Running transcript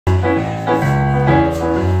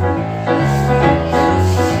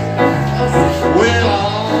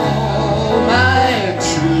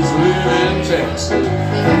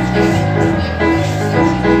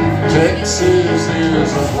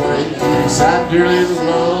I dearly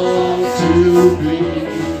love to be.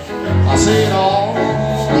 I said all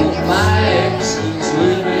my exes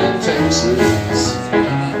live in Texas,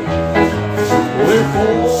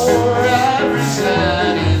 wherefore I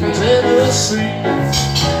reside in Tennessee.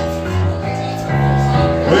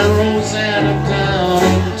 Well, Rosanna down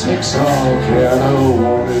in Texarkana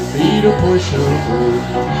wanted me to push her.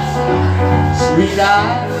 Sweet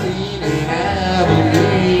Eileen in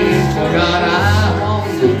Abilene forgot I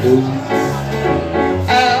wanted to do.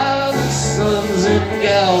 Allison's in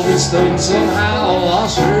Galveston somehow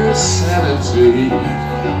lost her sanity.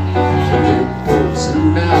 Dimples, who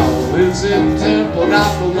now lives in Temple,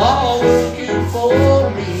 got the law working for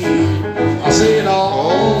me. I said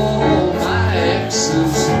all my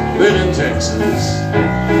exes live in Texas.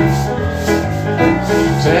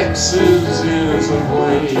 Texas is a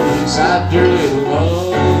place I dearly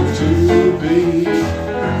love to be.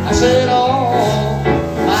 I said all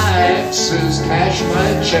my exes cash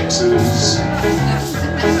my checkses.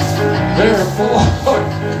 Therefore,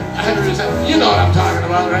 you know what I'm talking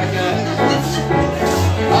about, right, guys?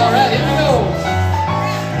 All right, here we go.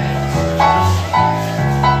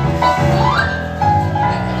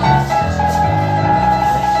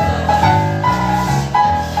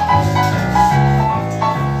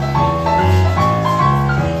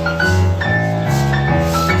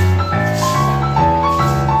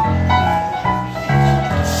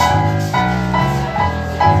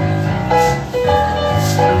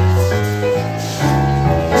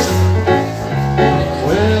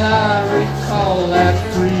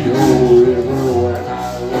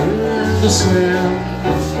 To swim.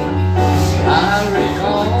 I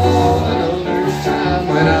recall another time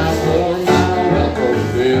when I wore my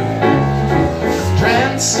welcome in.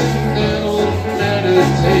 Transcendental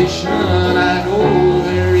meditation, I go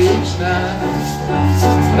there each night.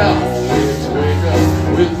 Now only to wake up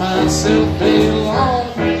with myself day long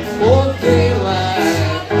before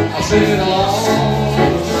daylight. I said all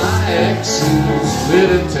my exes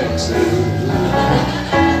live in Texas.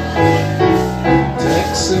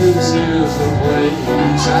 Texas is a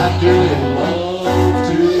place I dearly